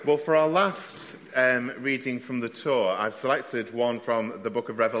Well, for our last reading from the tour, I've selected one from the book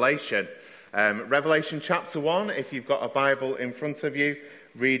of Revelation. Revelation chapter 1, if you've got a Bible in front of you,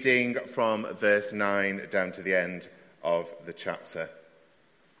 reading from verse 9 down to the end of the chapter.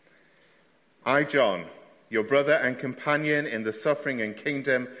 I, John, your brother and companion in the suffering and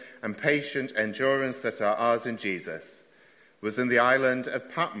kingdom and patient endurance that are ours in Jesus, was in the island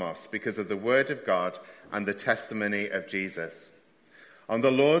of Patmos because of the word of God and the testimony of Jesus. On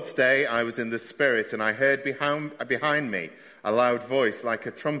the Lord's day, I was in the Spirit, and I heard behind me a loud voice like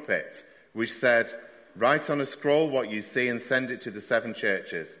a trumpet, which said, "Write on a scroll what you see and send it to the 7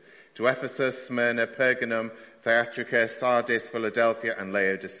 churches, to Ephesus, Smyrna, Pergamum, Thyatira, Sardis, Philadelphia, and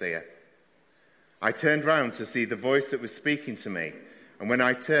Laodicea." I turned round to see the voice that was speaking to me, and when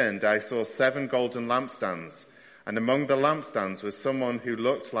I turned, I saw 7 golden lampstands, and among the lampstands was someone who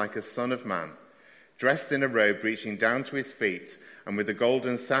looked like a son of man, dressed in a robe reaching down to his feet, and with a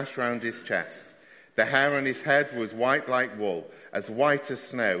golden sash round his chest. The hair on his head was white like wool, as white as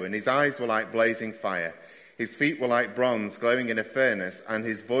snow, and his eyes were like blazing fire. His feet were like bronze glowing in a furnace, and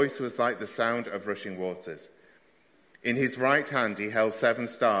his voice was like the sound of rushing waters. In his right hand he held 7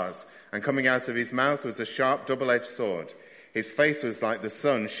 stars, and coming out of his mouth was a sharp double-edged sword. His face was like the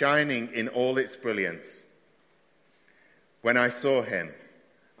sun, shining in all its brilliance. When I saw him,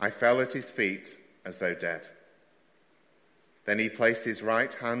 I fell at his feet as though dead. Then he placed his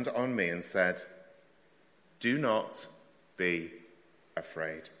right hand on me and said, "Do not be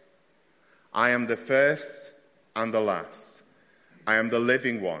afraid. I am the first and the last. I am the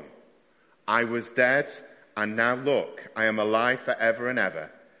living one. I was dead, and now look, I am alive forever and ever,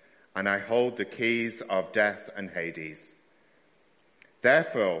 and I hold the keys of death and Hades.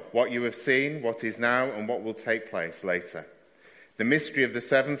 Therefore, what you have seen, what is now, and what will take place later. The mystery of the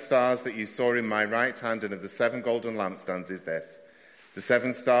 7 stars that you saw in my right hand and of the 7 golden lampstands is this. The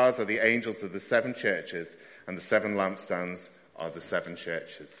 7 stars are the angels of the 7 churches, and the 7 lampstands are the 7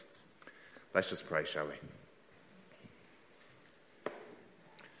 churches." Let's just pray, shall we?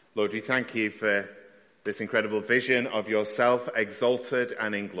 Lord, we thank you for this incredible vision of yourself exalted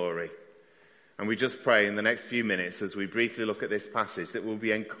and in glory. And we just pray in the next few minutes as we briefly look at this passage that we'll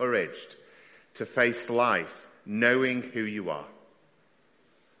be encouraged to face life knowing who you are.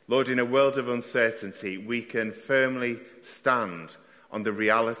 Lord, in a world of uncertainty, we can firmly stand on the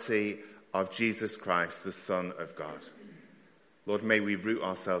reality of Jesus Christ, the Son of God. Lord, may we root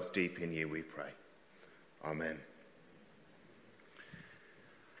ourselves deep in you, we pray. Amen.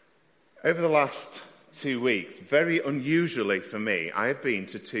 Over the last 2 weeks, very unusually for me, I have been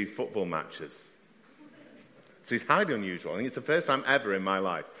to 2 football matches. So it's highly unusual. I think it's the first time ever in my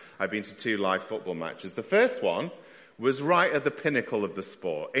life I've been to 2 live football matches. The first one was right at the pinnacle of the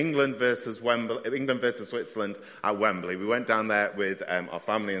sport. England versus Switzerland at Wembley. We went down there with our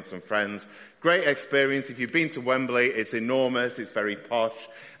family and some friends. Great experience. If you've been to Wembley, it's enormous. It's very posh.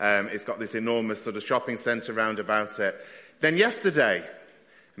 It's got this enormous sort of shopping centre round about it. Then yesterday,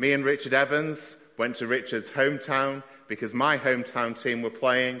 me and Richard Evans went to Richard's hometown because my hometown team were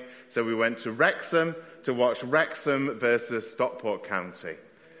playing. So we went to Wrexham to watch Wrexham versus Stockport County.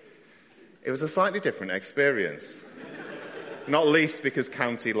 It was a slightly different experience. Not least because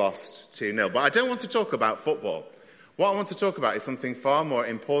County lost 2-0. But I don't want to talk about football. What I want to talk about is something far more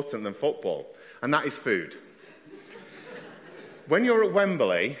important than football, and that is food. When you're at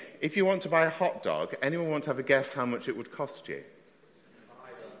Wembley, if you want to buy a hot dog, anyone want to have a guess how much it would cost you?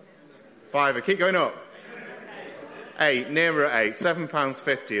 £5. Keep going up. £8, nearer £8,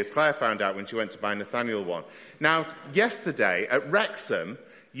 £7.50, as Claire found out when she went to buy Nathaniel one. Now, yesterday at Wrexham,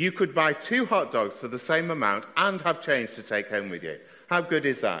 you could buy 2 hot dogs for the same amount and have change to take home with you. How good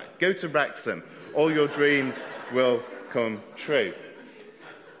is that? Go to Wrexham. All your dreams will come true.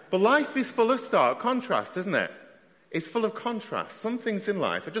 But life is full of stark contrast, isn't it? It's full of contrast. Some things in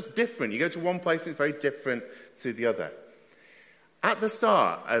life are just different. You go to one place, it's very different to the other. At the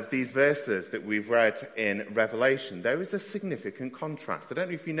start of these verses that we've read in Revelation, there is a significant contrast. I don't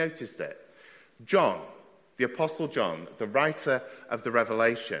know if you noticed it. John, the Apostle John, the writer of the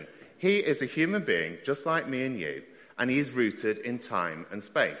Revelation, he is a human being just like me and you, and he's rooted in time and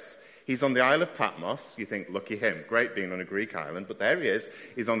space. He's on the Isle of Patmos. You think, lucky him, great being on a Greek island, but there he is.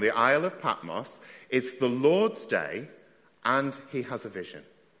 He's on the Isle of Patmos. It's the Lord's day, and he has a vision.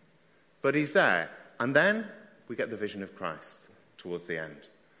 But he's there, and then we get the vision of Christ towards the end.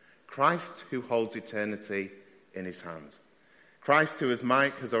 Christ who holds eternity in his hand. Christ who, as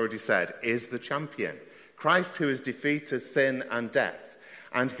Mike has already said, is the champion. Christ who has defeated sin and death,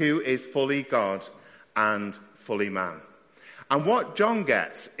 and who is fully God and fully man. And what John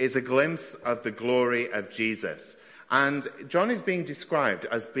gets is a glimpse of the glory of Jesus And John is being described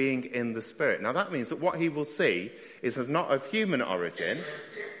as being in the Spirit. Now that means that what he will see is not of human origin,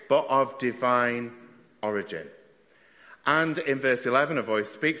 but of divine origin. And in verse 11, a voice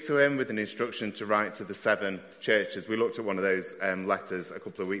speaks to him with an instruction to write to the 7 churches. We looked at one of those letters a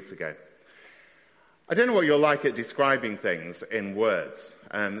couple of weeks ago. I don't know what you're like at describing things in words.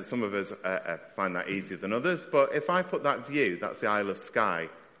 Some of us find that easier than others, but if I put that view, that's the Isle of Skye,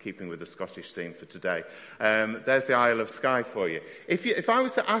 keeping with the Scottish theme for today. There's the Isle of Skye for you. If I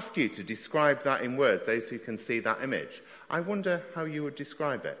was to ask you to describe that in words, those who can see that image, I wonder how you would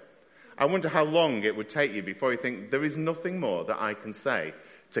describe it. I wonder how long it would take you before you think, there is nothing more that I can say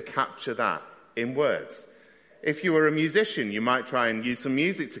to capture that in words. If you were a musician, you might try and use some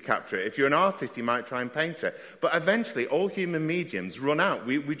music to capture it. If you're an artist, you might try and paint it. But eventually, all human mediums run out.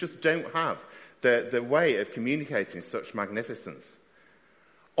 We just don't have the way of communicating such magnificence.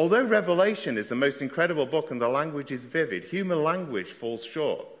 Although Revelation is the most incredible book and the language is vivid, human language falls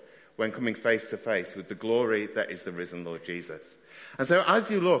short when coming face to face with the glory that is the risen Lord Jesus. And so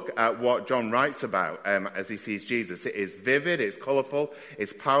as you look at what John writes about as he sees Jesus, it is vivid, it's colourful,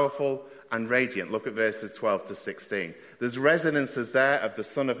 it's powerful and radiant. Look at verses 12 to 16. There's resonances there of the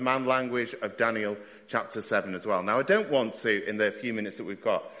Son of Man language of Daniel chapter 7 as well. Now I don't want to, in the few minutes that we've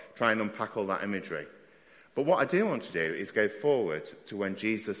got, try and unpack all that imagery. But what I do want to do is go forward to when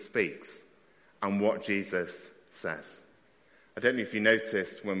Jesus speaks and what Jesus says. I don't know if you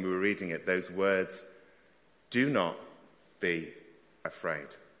noticed when we were reading it, those words, do not be afraid.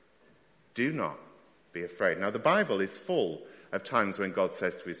 Do not be afraid. Now the Bible is full of times when God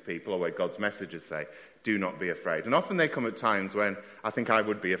says to his people, or where God's messages say, do not be afraid. And often they come at times when I think I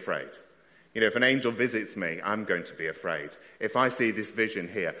would be afraid. You know, if an angel visits me, I'm going to be afraid. If I see this vision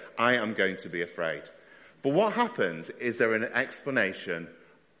here, I am going to be afraid. But what happens is there an explanation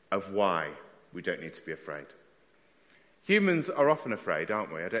of why we don't need to be afraid. Humans are often afraid,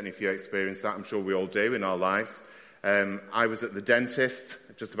 aren't we? I don't know if you experience that. I'm sure we all do in our lives. I was at the dentist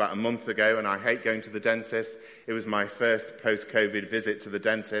just about a month ago, and I hate going to the dentist. It was my first post-COVID visit to the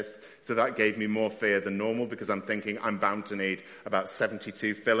dentist, so that gave me more fear than normal because I'm thinking I'm bound to need about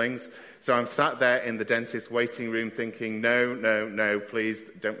 72 fillings. So I'm sat there in the dentist's waiting room thinking, no, please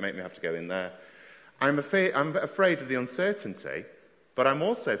don't make me have to go in there. I'm afraid of the uncertainty, but I'm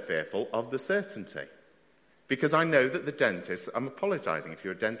also fearful of the certainty. Because I know that the dentist, I'm apologising if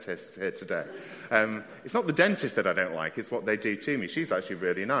you're a dentist here today. It's not the dentist that I don't like, it's what they do to me. She's actually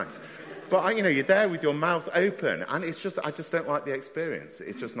really nice. But, you're there with your mouth open, and I just don't like the experience.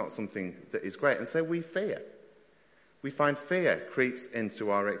 It's just not something that is great. And so we fear. We find fear creeps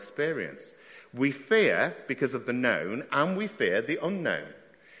into our experience. We fear because of the known, and we fear the unknown.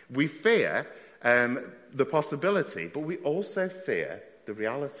 We fear the possibility, but we also fear the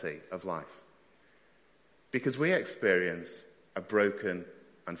reality of life. Because we experience a broken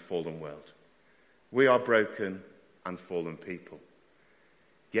and fallen world. We are broken and fallen people.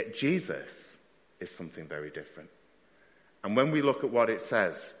 Yet Jesus is something very different. And when we look at what it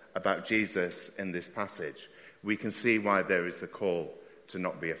says about Jesus in this passage, we can see why there is the call to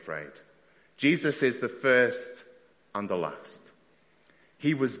not be afraid. Jesus is the first and the last.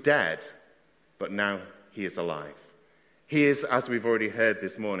 He was dead, but now he is alive. He is, as we've already heard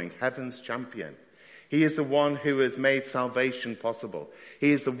this morning, heaven's champion. He is the one who has made salvation possible.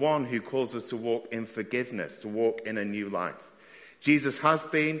 He is the one who calls us to walk in forgiveness, to walk in a new life. Jesus has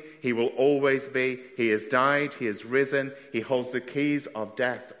been, he will always be, he has died, he has risen, he holds the keys of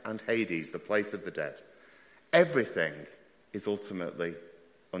death and Hades, the place of the dead. Everything is ultimately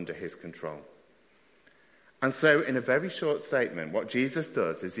under his control. And so in a very short statement, what Jesus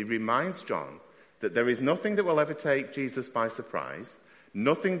does is he reminds John that there is nothing that will ever take Jesus by surprise,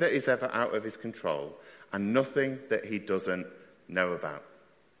 nothing that is ever out of his control, and nothing that he doesn't know about.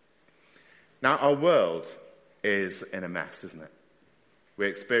 Now, our world is in a mess, isn't it? We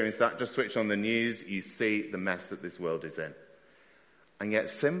experience that. Just switch on the news, you see the mess that this world is in. And yet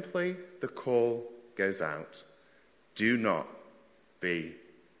simply the call goes out, do not be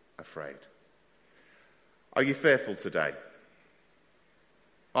afraid. Are you fearful today?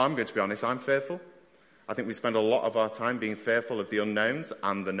 I'm going to be honest, I'm fearful. I think we spend a lot of our time being fearful of the unknowns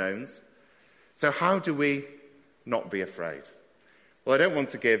and the knowns. So how do we not be afraid? Well, I don't want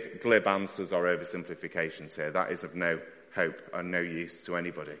to give glib answers or oversimplifications here. That is of no hope and no use to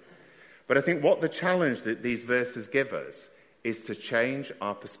anybody. But I think what the challenge that these verses give us is to change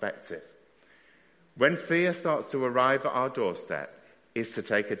our perspective. When fear starts to arrive at our doorstep, is to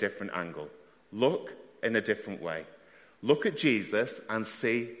take a different angle. Look in a different way. Look at Jesus and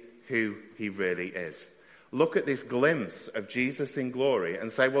see who he really is. look at this glimpse of Jesus in glory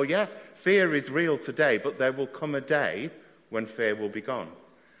and say, well, yeah, fear is real today, but there will come a day when fear will be gone.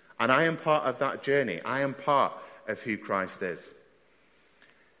 And I am part of that journey. I am part of who Christ is.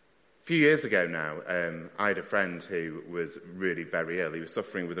 A few years ago now, I had a friend who was really very ill. He was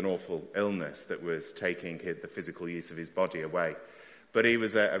suffering with an awful illness that was taking the physical use of his body away. But he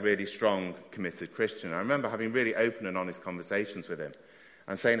was a really strong, committed Christian. I remember having really open and honest conversations with him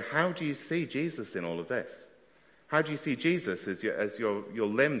and saying, how do you see Jesus in all of this? How do you see Jesus as your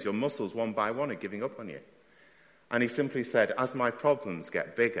limbs, your muscles, one by one, are giving up on you? And he simply said, as my problems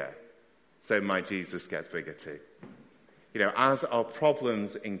get bigger, so my Jesus gets bigger too. As our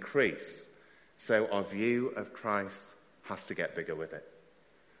problems increase, so our view of Christ has to get bigger with it.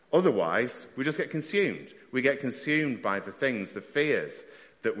 Otherwise, we just get consumed. We get consumed by the things, the fears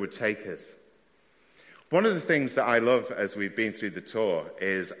that would take us. One of the things that I love as we've been through the tour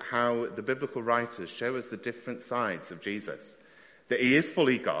is how the biblical writers show us the different sides of Jesus. That he is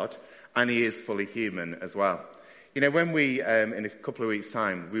fully God and he is fully human as well. When we, in a couple of weeks'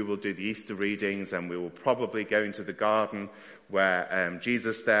 time, we will do the Easter readings and we will probably go into the garden where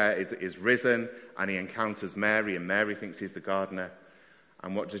Jesus there is risen and he encounters Mary and Mary thinks he's the gardener.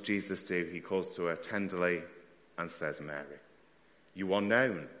 And what does Jesus do? He calls to her tenderly and says, Mary, you are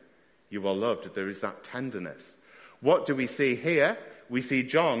known. You are loved. There is that tenderness. What do we see here? We see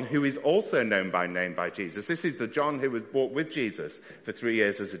John, who is also known by name by Jesus. This is the John who was brought with Jesus for 3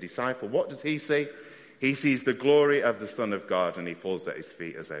 years as a disciple. What does he see? He sees the glory of the Son of God and he falls at his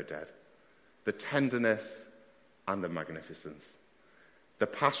feet as though dead. The tenderness and the magnificence. The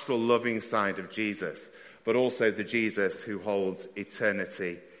pastoral loving side of Jesus, but also the Jesus who holds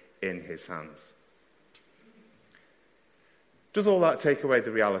eternity in his hands. Does all that take away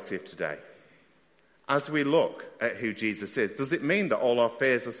the reality of today? As we look at who Jesus is, does it mean that all our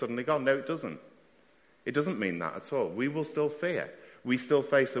fears are suddenly gone? No, it doesn't. It doesn't mean that at all. We will still fear. We still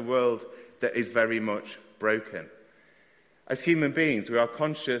face a world that is very much broken. As human beings, we are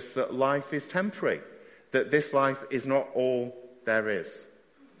conscious that life is temporary, that this life is not all there is.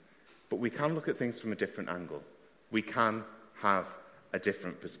 But we can look at things from a different angle. We can have a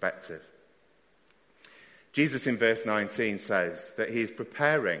different perspective. Jesus in verse 19 says that he is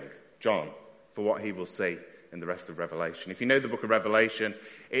preparing John for what he will see in the rest of Revelation. If you know the book of Revelation,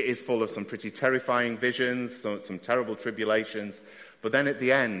 it is full of some pretty terrifying visions, some terrible tribulations. But then at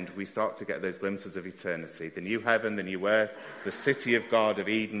the end, we start to get those glimpses of eternity. The new heaven, the new earth, the city of God of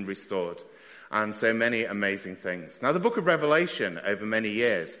Eden restored. And so many amazing things. Now, the book of Revelation over many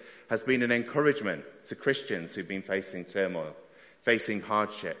years has been an encouragement to Christians who've been facing turmoil, facing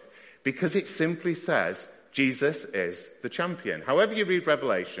hardship. Because it simply says, Jesus is the champion. However you read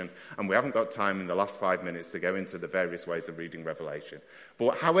Revelation, and we haven't got time in the last 5 minutes to go into the various ways of reading Revelation.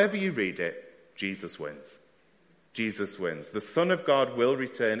 But however you read it, Jesus wins. Jesus wins. The Son of God will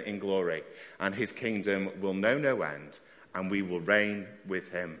return in glory, and his kingdom will know no end, and we will reign with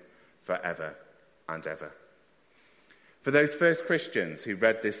him forever and ever. For those first Christians who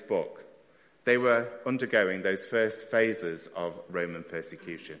read this book, they were undergoing those first phases of Roman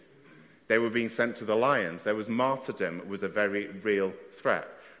persecution. They were being sent to the lions. There was martyrdom, was a very real threat.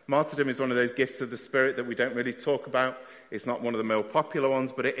 Martyrdom is one of those gifts of the Spirit that we don't really talk about. It's not one of the more popular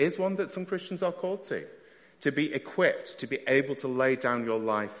ones, but it is one that some Christians are called to be equipped, to be able to lay down your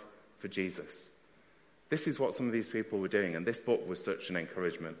life for Jesus. This is what some of these people were doing, and this book was such an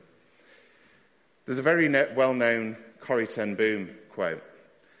encouragement. There's a very well-known Corrie ten Boom quote.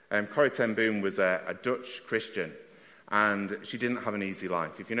 Corrie ten Boom was a Dutch Christian, and she didn't have an easy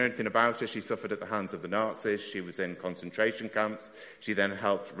life. If you know anything about her, she suffered at the hands of the Nazis. She was in concentration camps. She then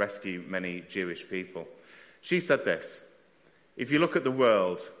helped rescue many Jewish people. She said this, if you look at the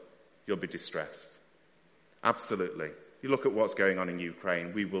world, you'll be distressed. Absolutely. You look at what's going on in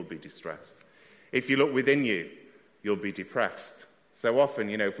Ukraine, we will be distressed. If you look within you, you'll be depressed. So often,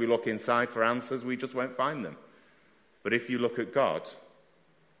 if we look inside for answers, we just won't find them. But if you look at God,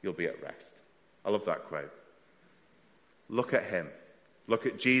 you'll be at rest. I love that quote. Look at him. Look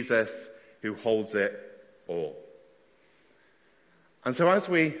at Jesus who holds it all. And so as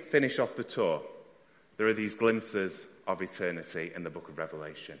we finish off the tour, there are these glimpses of eternity in the book of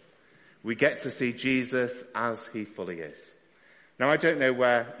Revelation. We get to see Jesus as he fully is. Now, I don't know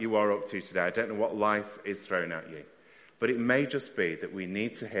where you are up to today. I don't know what life is thrown at you. But it may just be that we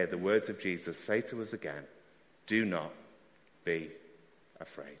need to hear the words of Jesus say to us again, do not be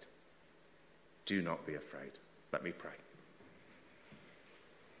afraid. Do not be afraid. Let me pray.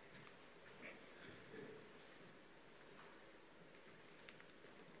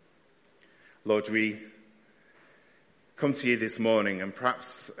 Lord, we come to you this morning, and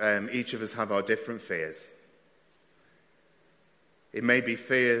perhaps each of us have our different fears. It may be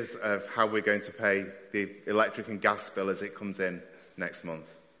fears of how we're going to pay the electric and gas bill as it comes in next month.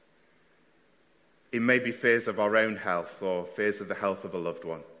 It may be fears of our own health or fears of the health of a loved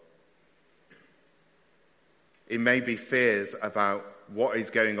one. It may be fears about what is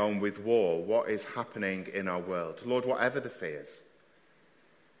going on with war, what is happening in our world. Lord, whatever the fears,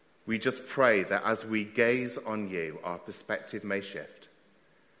 we just pray that as we gaze on you, our perspective may shift.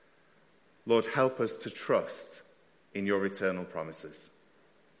 Lord, help us to trust in your eternal promises.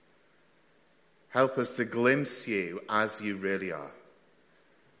 Help us to glimpse you as you really are,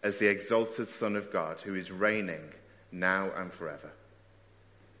 as the exalted Son of God who is reigning now and forever.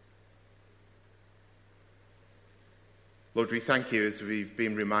 Lord, we thank you as we've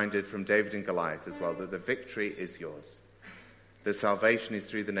been reminded from David and Goliath as well that the victory is yours. The salvation is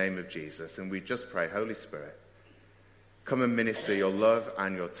through the name of Jesus. And we just pray, Holy Spirit, come and minister your love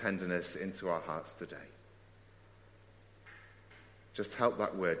and your tenderness into our hearts today. Just help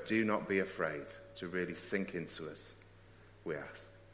that word, do not be afraid, to really sink into us, we ask.